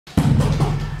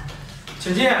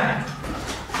请进。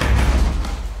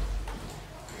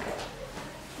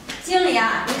经理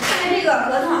啊，你看看这个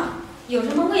合同有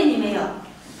什么问题没有？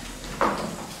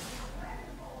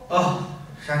哦，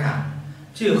闪闪，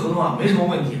这个合同啊没什么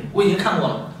问题，我已经看过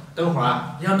了。等会儿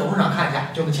啊，你让董事长看一下，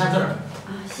就能签字了。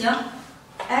啊，行。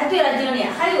哎，对了，经理，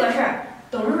还有个事儿，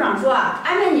董事长说啊，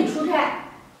安排你出差。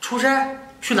出差？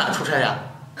去哪出差呀？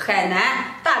海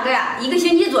南，大概啊1个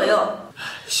星期左右。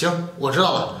行，我知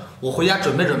道了，我回家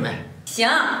准备准备。行，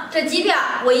这机票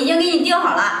我已经给你订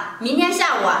好了，明天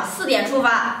下午啊4点出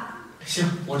发。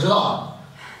行，我知道了。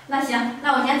那行，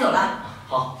那我先走了。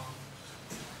好。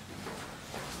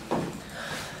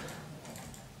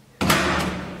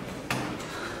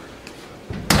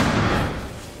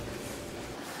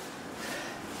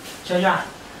轩轩，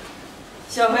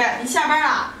小辉，你下班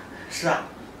了？是啊，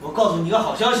我告诉你一个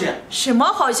好消息。什么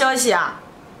好消息啊？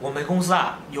我们公司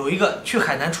啊有一个去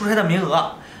海南出差的名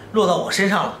额，落到我身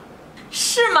上了。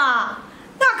是吗？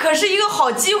那可是一个好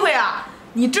机会啊！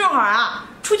你正好啊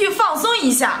出去放松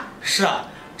一下。是啊，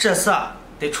这次啊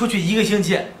得出去1个星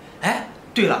期。哎，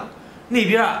对了，那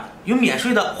边啊有免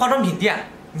税的化妆品店，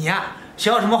你呀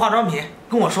想要什么化妆品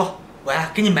跟我说，我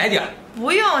呀给你买点。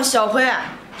不用，小辉，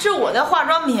这我的化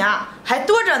妆品啊还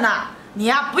多着呢，你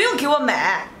呀不用给我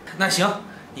买。那行，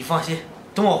你放心，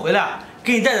等我回来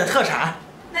给你带点特产。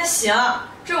那行，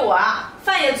这我啊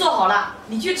饭也做好了，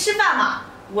你去吃饭吧，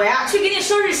我呀去给你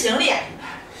收拾行李。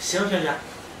行，轩轩。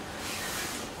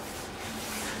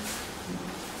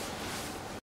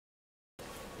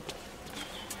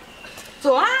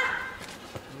走啊！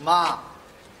妈，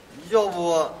要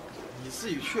不你自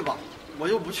己去吧，我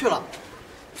就不去了。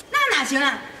那哪行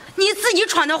啊？你自己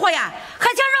闯的祸呀，还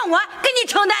想让我给你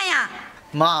承担呀？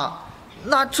妈，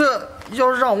那这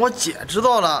要是让我姐知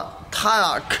道了，她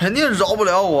呀肯定饶不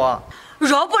了我。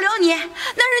饶不了你，那是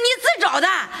你自找的，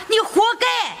你活该。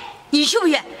你去不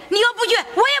去？你要不去，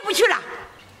我也不去了。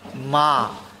妈，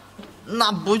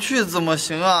那不去怎么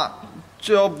行啊？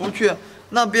这要不去，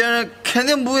那别人肯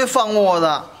定不会放过我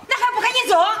的。那还不赶紧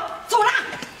走？走了。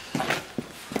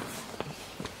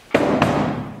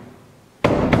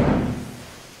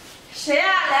谁呀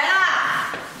来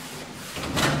啦？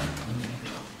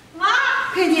妈，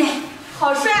闺女，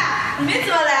好帅，你们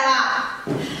怎么来了？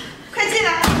快进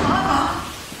来。好。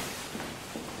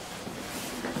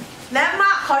来，妈，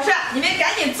好帅，你们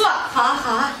赶紧坐。好。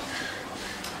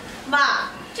妈，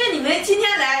这你们今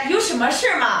天来有什么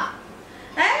事吗？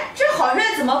哎，这好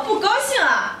帅怎么不高兴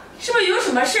啊？是不是有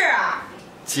什么事啊？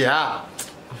姐，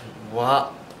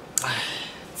我，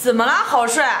怎么了，好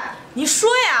帅？你说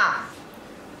呀。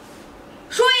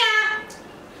说呀。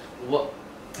我，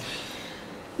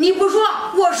你不说，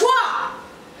我说。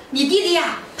你弟弟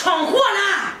呀闯祸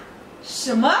了。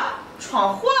什么？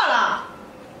闯祸了？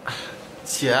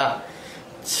姐，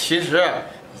其实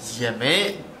也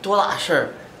没多大事儿，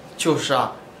就是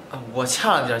啊，我欠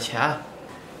了点钱。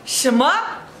什么？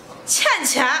欠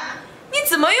钱？你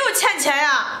怎么又欠钱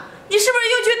呀？你是不是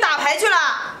又去打牌去了？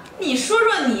你说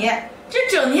说你，这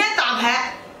整天打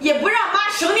牌也不让妈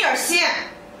省点心。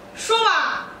说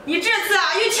吧，你这次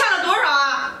啊又欠了多少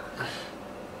啊？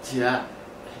姐，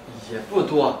也不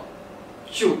多，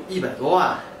就100多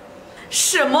万。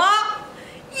什么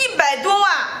？100多万？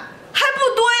还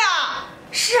不多呀？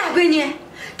是啊，闺女，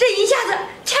这一下子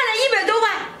欠了100多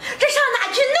万，这上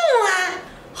哪去弄啊？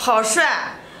好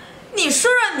帅，你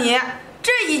说说你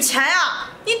这以前呀，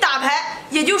你打牌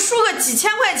也就输个几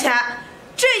千块钱，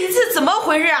这一次怎么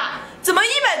回事啊？怎么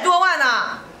100多万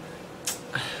呢？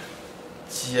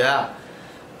姐，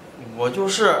我就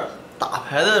是打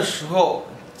牌的时候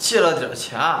借了点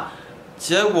钱，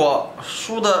结果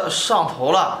输的上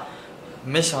头了，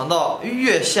没想到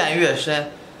越陷越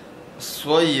深，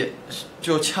所以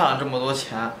就欠了这么多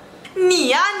钱。你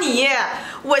呀你，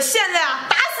我现在啊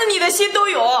打死你的心都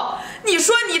有。你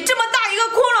说你这么大一个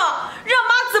窟窿，让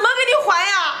妈怎么给你还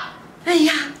呀？哎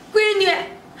呀，闺女，我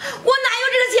哪有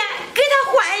这个钱给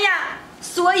他还呀？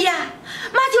所以啊，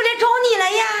妈就来找你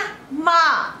了呀。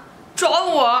妈，找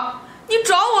我？你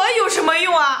找我有什么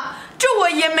用啊？这我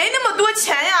也没那么多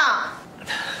钱呀。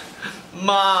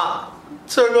妈，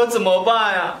这可怎么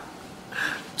办呀？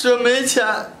这没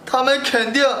钱，他们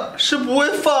肯定是不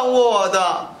会放过我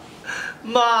的。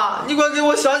妈，你快给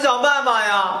我想想办法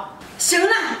呀！行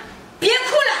了，别哭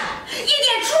了，一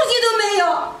点出息都没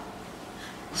有。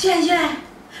轩轩，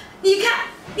你看，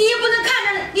你也不能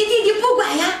看着你弟弟不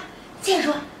管呀。再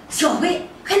说小辉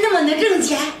还那么能挣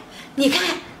钱，你看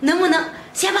能不能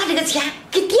先把这个钱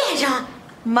给垫上？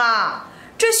妈，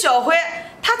这小辉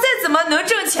他再怎么能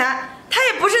挣钱，他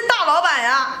也不是大老板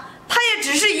呀，他也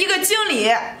只是一个经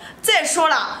理。再说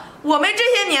了，我们这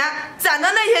些年攒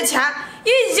的那些钱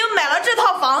也已经买了这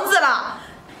套房子了，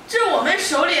这我们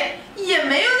手里也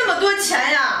没有那么多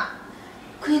钱呀。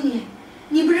闺女，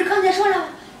你不是刚才说了，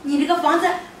你这个房子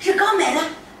是刚买的，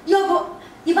要不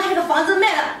你把这个房子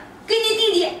卖了，给你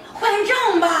弟弟还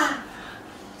账吧？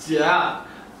姐，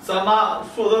咱妈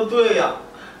说的对呀，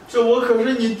这我可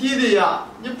是你弟弟呀，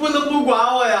你不能不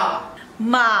管我呀。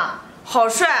妈，郝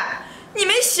帅，你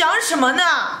们想什么呢？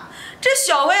这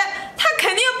小薇她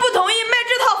肯定不同意卖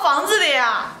这套房子的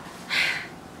呀。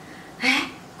哎，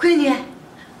闺女，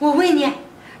我问你，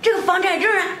这个房产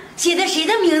证啊写的谁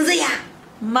的名字呀？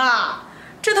妈，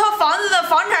这套房子的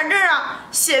房产证上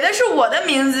写的是我的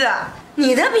名字。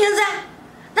你的名字？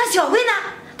那小薇呢？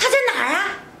她在哪儿啊？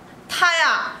她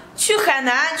呀，去海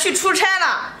南去出差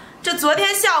了，这昨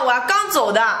天下午啊刚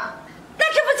走的。那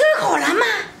这不最好了吗？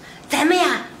咱们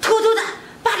呀，偷偷的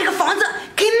把这个房子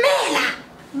给卖了。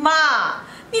妈，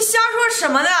你瞎说什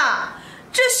么呢？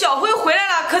这小辉回来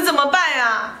了可怎么办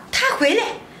呀？他回来，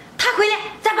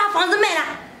咱把房子卖了，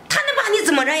他能把你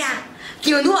怎么着呀？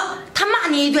顶多他骂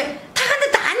你一顿，他还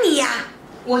能打你呀。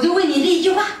我就问你这一句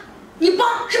话，你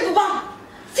帮是不帮？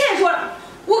再说了，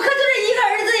我可就这一个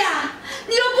儿子呀，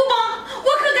你要不帮，我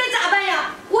可该咋办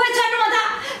呀？我还传这么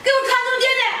大，给我传宗接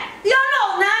代养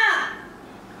老呢。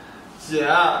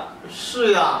姐，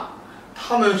是呀，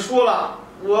他们说了，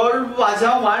我要是不把钱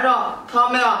还上，他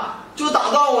们呀就打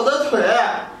断我的腿。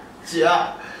姐，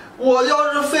我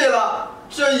要是废了，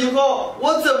这以后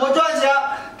我怎么赚钱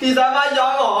给咱妈养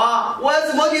老啊？我还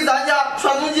怎么给咱家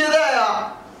传宗接代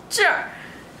呀？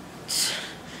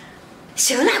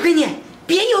行了，闺女，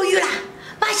别犹豫了，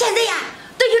爸现在呀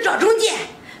都去找中介，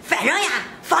反正呀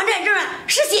房产证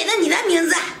是写的你的名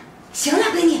字。行了，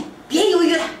闺女，别犹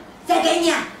豫了，再赶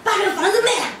紧把这个房子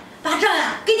卖了，把账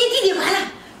呀给你弟弟还了，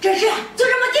这事就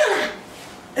这么定了。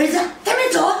儿子，咱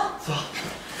们走。走。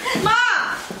妈，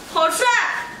郝帅，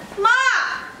妈。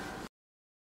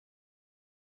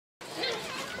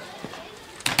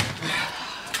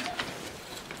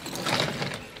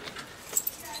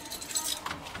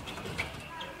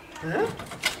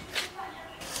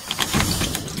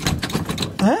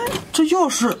哎，这钥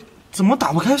匙怎么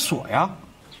打不开锁呀？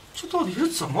这到底是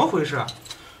怎么回事？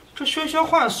这轩轩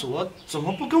换锁怎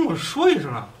么不跟我说一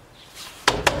声啊？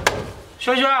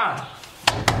轩轩，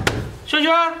轩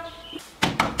轩，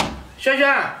轩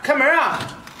轩，开门啊！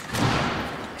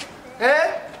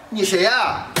哎，你谁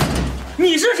呀？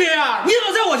你是谁呀？你怎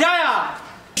么在我家呀？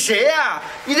谁呀？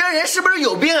你这人是不是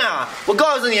有病啊？我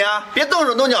告诉你啊，别动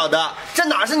手动脚的，这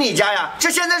哪是你家呀？这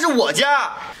现在是我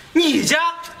家。你家？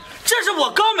这是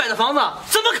我刚买的房子，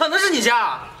怎么可能是你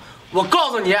家？我告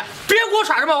诉你，别给我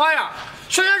耍什么花样！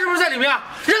轩轩是不是在里面？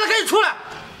让他赶紧出来！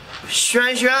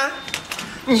轩轩，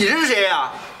你是谁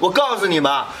呀？我告诉你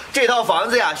们，这套房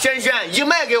子呀，轩轩已经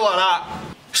卖给我了。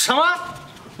什么？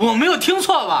我没有听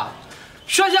错吧？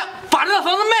轩轩把这套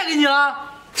房子卖给你了？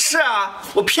是啊，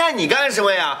我骗你干什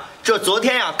么呀？这昨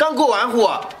天呀刚过完户。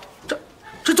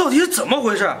这到底是怎么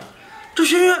回事？这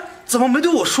轩轩怎么没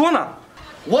对我说呢？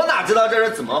我哪知道这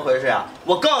是怎么回事呀？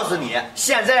我告诉你，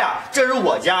现在呀，这是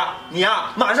我家，你呀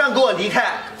马上给我离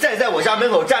开，再在我家门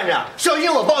口站着，小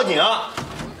心我报警。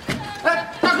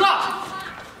哎，大哥，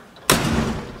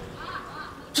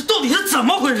这到底是怎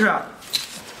么回事？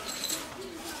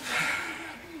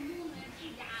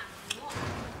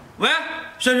喂，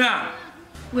轩轩。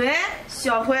喂，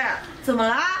小辉，怎么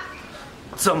啦？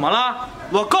怎么了？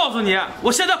我告诉你，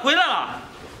我现在回来了。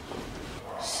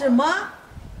什么？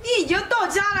你已经到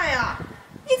家了呀？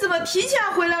你怎么提前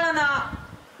回来了呢？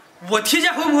我提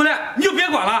前回不回来你就别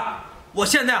管了，我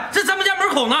现在在咱们家门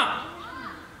口呢。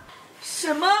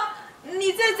什么？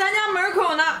你在咱家门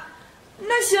口呢？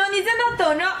那行，你在那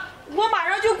等着，我马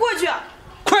上就过去。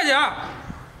快点。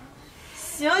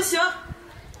行行。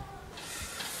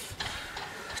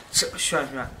这个轩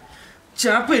轩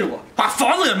竟然背着我把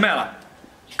房子给卖了，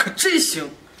可真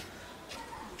行。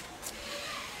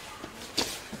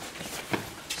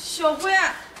小辉，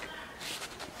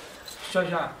轩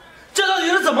轩，这到底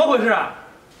是怎么回事啊？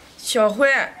小辉，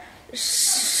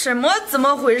什么怎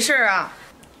么回事啊？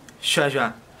轩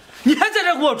轩，你还在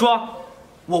这给我装？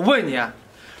我问你，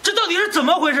这到底是怎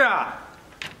么回事啊？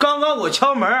刚刚我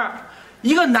敲门，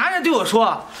一个男人对我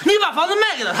说：“你把房子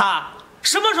卖给了他。”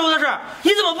什么时候的事？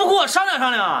你怎么不跟我商量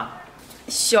商量啊？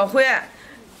小辉，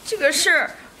这个事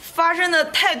儿发生的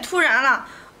太突然了，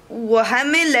我还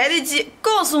没来得及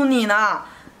告诉你呢。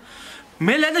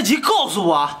没来得及告诉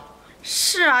我？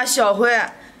是啊，小辉，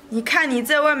你看你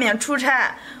在外面出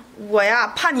差，我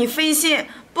呀怕你分心，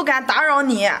不敢打扰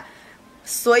你，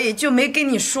所以就没跟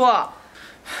你说。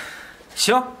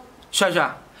行，轩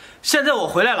轩，现在我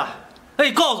回来了，哎，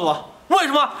告诉我，为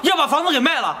什么要把房子给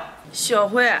卖了？小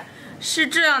辉，是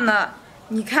这样的，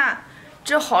你看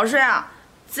这郝帅啊，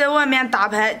在外面打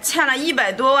牌欠了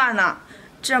100多万呢。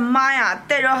这妈呀，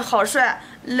带着郝帅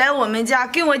来我们家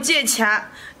跟我借钱，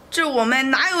这我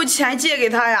们哪有钱借给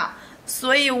他呀？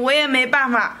所以我也没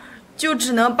办法，就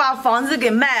只能把房子给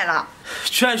卖了。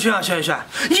轩，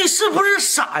你是不是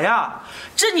傻呀？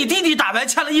这你弟弟打牌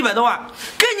欠了100多万，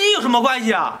跟你有什么关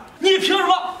系啊？你凭什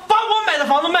么把我买的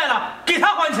房子卖了，给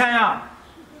他还钱呀？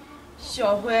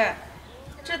小辉，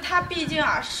这他毕竟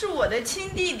啊是我的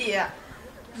亲弟弟，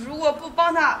如果不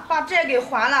帮他把债给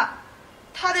还了，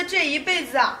他的这一辈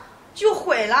子啊就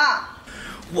毁了。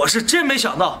我是真没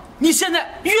想到你现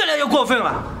在越来越过分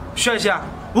了。轩，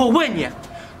我问你，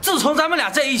自从咱们俩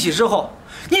在一起之后，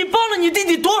你帮了你弟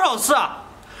弟多少次啊？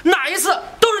哪一次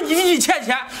都是你弟弟欠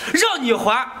钱让你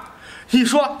还。你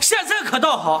说现在可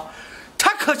倒好，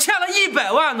他可欠了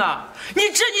100万呢，你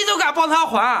都敢帮他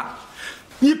还？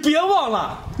你别忘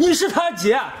了，你是他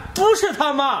姐，不是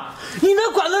他妈，你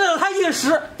能管得了他一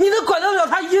时，你能管得了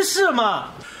他一世吗？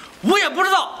我也不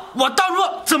知道我当初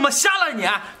怎么瞎了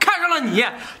眼，看上了你，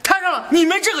看上了你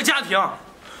们这个家庭。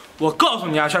我告诉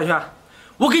你啊，轩，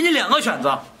我给你2个选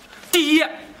择。第一，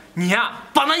你呀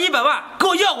把那100万给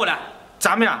我要过来，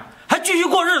咱们呀还继续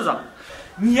过日子。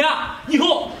你呀以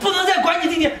后不能再管你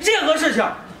弟弟任何事情。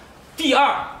第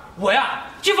二，我呀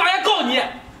去法院告你，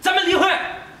咱们离婚。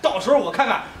到时候我看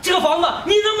看这个房子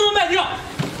你能不能卖掉。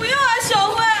不要啊，